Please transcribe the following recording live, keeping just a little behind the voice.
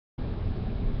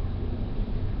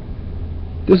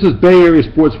This is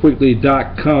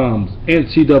bayareasportsweekly.com's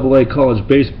NCAA college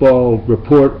baseball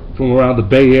report from around the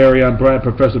Bay Area. I'm Brian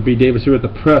Professor B. Davis here at the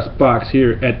press box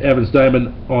here at Evans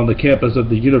Diamond on the campus of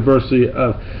the University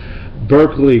of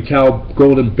Berkeley. Cal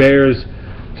Golden Bears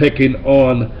taking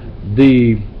on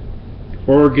the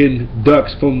Oregon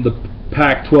Ducks from the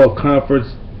Pac-12 Conference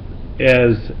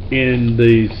as in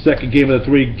the second game of the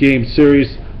three-game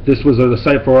series. This was the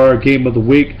site for our game of the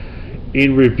week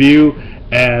in review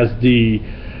as the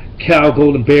Cal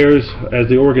Golden Bears, as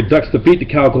the Oregon Ducks defeat the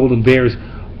Cal Golden Bears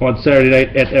on Saturday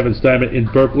night at Evans Diamond in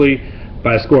Berkeley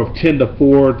by a score of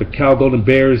 10-4. The Cal Golden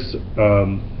Bears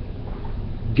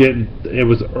it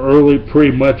was early,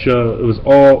 pretty much. It was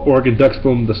all Oregon Ducks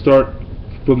from the start,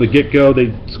 from the get-go.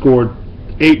 They scored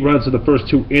 8 runs in the first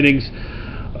 2 innings.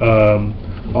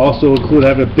 Also included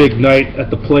having a big night at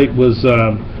the plate was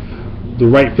the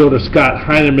right fielder Scott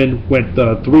Heineman went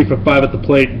 3 for 5 at the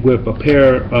plate with a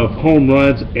pair of home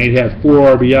runs, and he had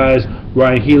 4 RBIs.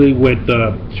 Ryan Healy went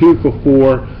 2 for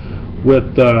 4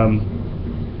 with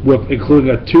including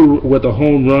a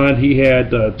home run. He had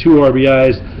 2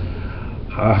 RBIs.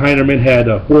 Heineman had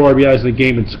 4 RBIs in the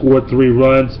game and scored 3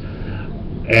 runs.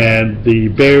 And the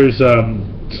Bears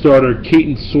starter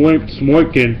Keaton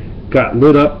Siomkin got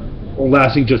lit up,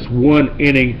 lasting just 1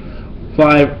 inning,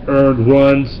 5 earned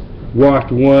runs,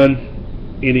 walked 1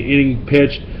 in the inning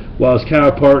pitched, while his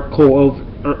counterpart Cole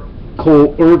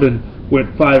Irvin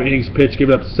went 5 innings pitched,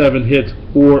 giving up 7 hits,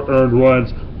 4 earned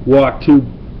runs, walked 2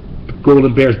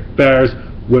 Golden Bears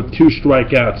with 2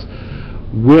 strikeouts.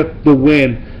 With the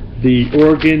win, the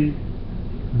Oregon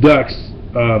Ducks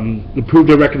improved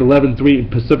their record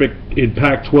 11-3 in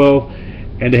Pac-12,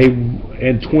 and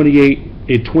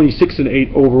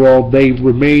 26-8 overall. They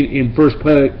remain in first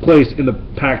place in the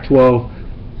Pac-12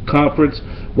 Conference,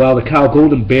 while the Cal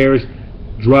Golden Bears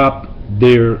dropped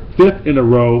their 5th in a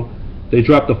row. They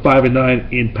dropped to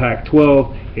 5-9 in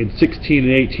Pac-12 and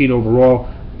 16-18 overall.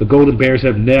 The Golden Bears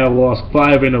have now lost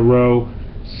 5 in a row,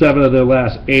 7 of their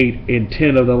last 8 and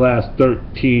 10 of the last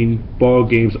 13 ball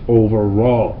games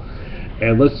overall.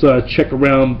 And let's check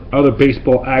around other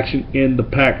baseball action in the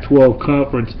Pac-12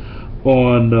 Conference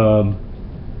on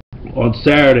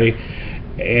Saturday.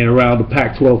 And around the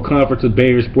Pac-12 Conference and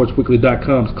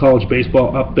bayareasportsweekly.com's college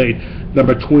baseball update,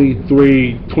 number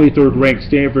 23rd ranked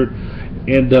Stanford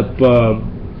end up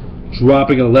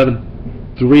dropping an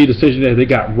 11-3 decision as they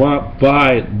got romped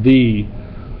by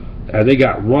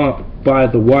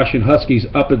the Washington Huskies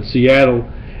up in Seattle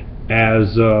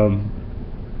as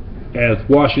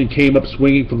Washington came up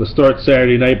swinging from the start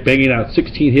Saturday night, banging out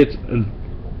 16 hits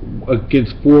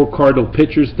against 4 Cardinal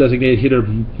pitchers. Designated hitter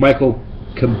Michael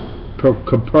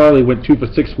Camparley went 2 for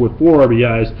 6 with 4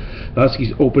 RBIs. The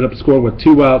Huskies opened up scoring with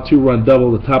 2-out, 2-run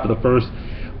double at the top of the first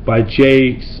by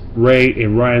Jace Ray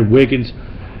and Ryan Wiggins.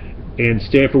 And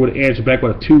Stanford would answer back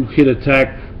with a 2-hit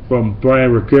attack from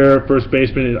Brian Ruggiero, first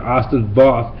baseman, and Austin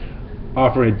Voth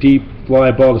offering a deep fly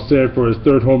ball to center for his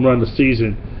 3rd home run of the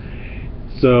season.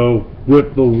 So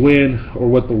with the win, or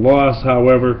with the loss,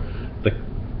 however,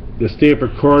 the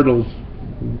Stanford Cardinals,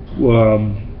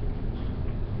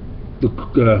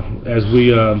 as we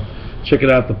check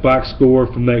it out, the box score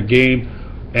from that game,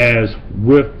 as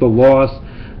with the loss,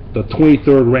 the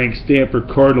 23rd ranked Stanford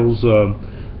Cardinals,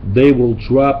 they will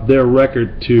drop their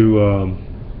record to,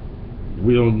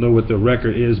 we don't know what their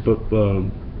record is, but the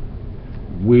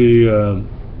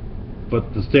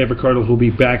Stanford Cardinals will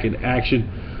be back in action.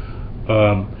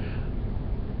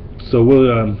 So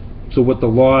with the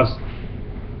loss,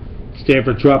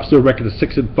 Stanford drops their record to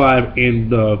 6-5 in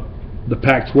the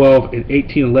Pac-12 and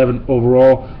 18-11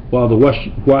 overall, while the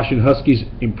Washington Huskies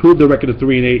improved their record to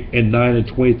 3-8 and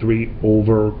 9-23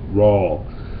 overall.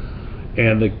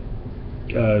 And the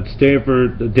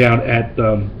Stanford down at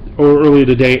earlier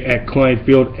today at Klein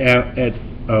Field at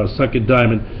Sunken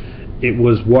Diamond, it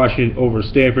was Washington over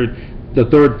Stanford. The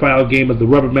 3rd final game of the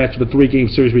rubber match of a 3-game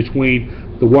series between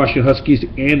the Washington Huskies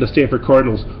and the Stanford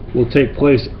Cardinals will take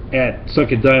place at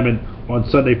Sunken Diamond on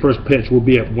Sunday. First pitch will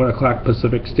be at 1 o'clock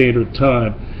Pacific Standard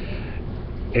Time.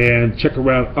 And check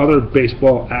around other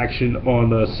baseball action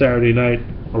on Saturday night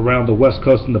around the West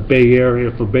Coast and the Bay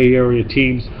Area for Bay Area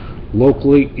teams.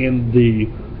 Locally in the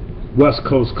West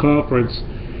Coast Conference,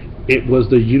 it was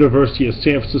the University of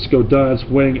San Francisco Dons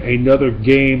winning another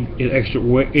game in extra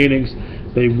innings.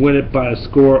 They win it by a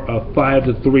score of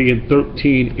 5-3 in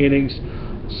 13 innings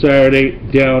Saturday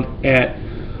down at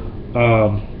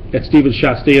Stephen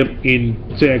Schott Stadium in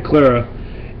Santa Clara,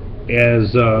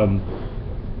 as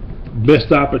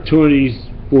missed opportunities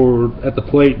at the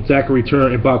plate. Zachary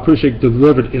Turner and Bob Krushik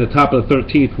delivered in the top of the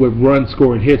 13th with run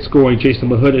scoring, hit scoring Jason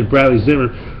Mahood and Bradley Zimmer,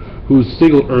 who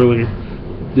singled earlier.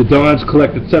 The Dons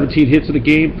collected 17 hits in the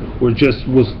game, was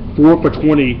 4 for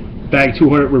 20, bagged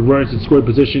 200 with runners in scoring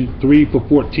position, 3 for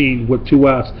 14 with 2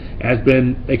 outs. Has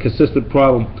been a consistent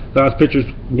problem. Dons pitchers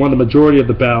won the majority of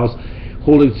the battles,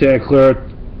 holding Santa Clara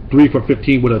 3 for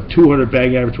 15 with a 200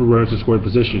 batting average with runners in scoring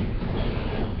position.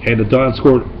 And the Dons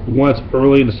scored once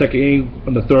early in the second inning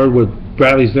on the third with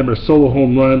Bradley Zimmer solo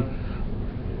home run.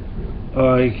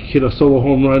 Hit a solo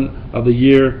home run of the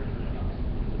year.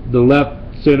 The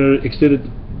left center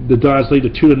extended the Dons lead to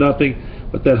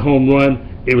 2-0 with that home run.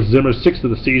 It was Zimmer's 6th of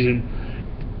the season.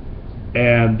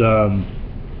 And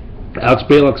Alex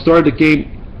Baylock started the game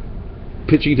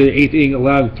pitching to the 8th inning,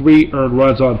 allowing 3 earned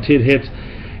runs on 10 hits.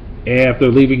 After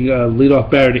leaving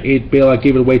leadoff batter in the 8th, Baylock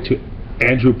gave it away to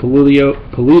Andrew Polito,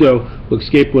 who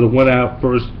escaped with a 1-out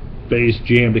first base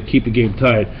jam to keep the game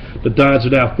tied. The Dons are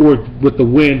now 4 with the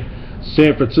win.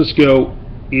 San Francisco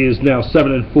is now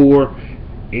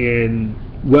 7-4 in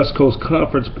West Coast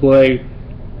Conference play,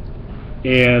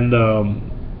 and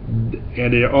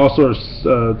they also are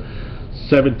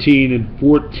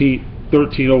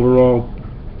 17-13 overall.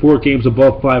 4 games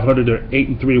above 500. They're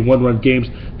 8-3 in one-run games.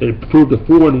 They improved to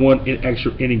 4-1 in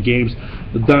extra inning games.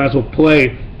 The Dons will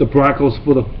play the Broncos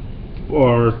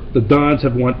the Dons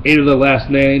have won 8 of the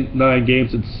last 9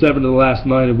 games and 7 of the last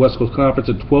 9 in West Coast Conference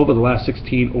and 12 of the last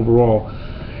 16 overall.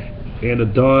 And the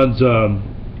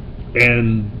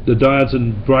Dons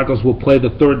and Broncos will play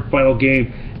the 3rd and final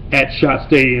game at Schott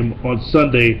Stadium on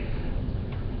Sunday,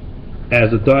 as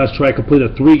the Dons try to complete a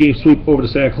 3-game sweep over the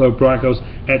Santa Clara Broncos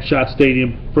at Schott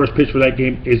Stadium. First pitch for that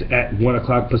game is at 1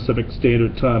 o'clock Pacific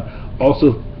Standard Time.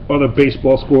 Also, other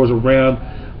baseball scores around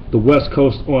the West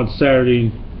Coast on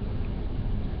Saturday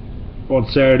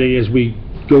as we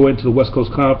go into the West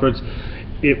Coast Conference.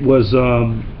 It was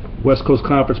West Coast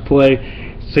Conference play.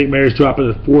 St. Mary's dropping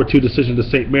a 4-2 decision to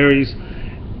St. Mary's,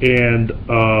 and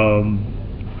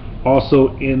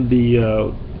also in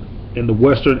the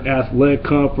Western Athletic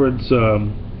Conference,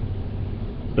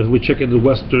 as we check into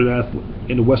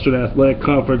the Western Athletic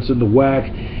Conference in the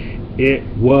WAC, it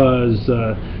was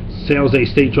San Jose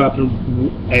State dropping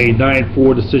a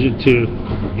 9-4 decision to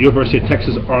University of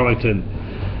Texas Arlington.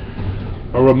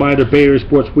 A reminder, Bay Area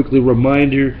Sports Weekly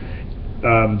reminder,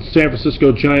 San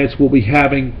Francisco Giants will be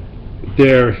having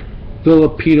their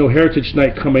Filipino Heritage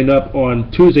Night coming up on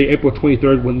Tuesday, April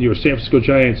 23rd, when your San Francisco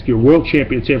Giants, your world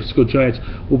champion San Francisco Giants,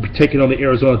 will be taking on the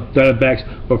Arizona Diamondbacks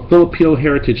for Filipino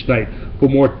Heritage Night. For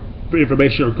more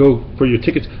information or go for your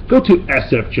tickets, go to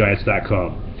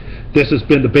sfgiants.com. This has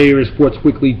been the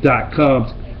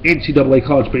bayareasportsweekly.com's NCAA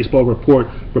College Baseball Report,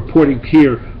 reporting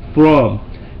here from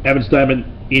Evans Diamond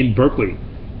in Berkeley,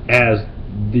 as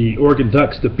the Oregon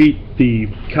Ducks defeat the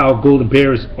Cal Golden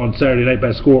Bears on Saturday night by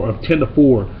a score of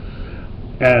 10-4.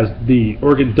 As the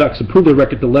Oregon Ducks improved their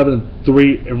record to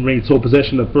 11-3 and remain sole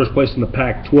possession of first place in the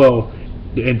Pac-12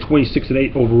 and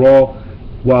 26-8 overall,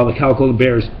 while the Cal Golden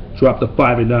Bears dropped to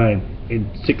 5-9 and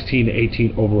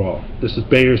 16-18 overall. This is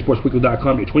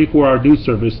bayareasportsweekly.com, your 24-hour news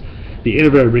service, the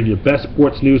innovator bringing you best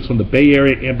sports news from the Bay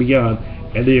Area and beyond.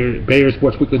 And the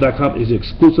bayareasportsweekly.com is the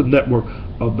exclusive network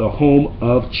of the home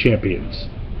of champions.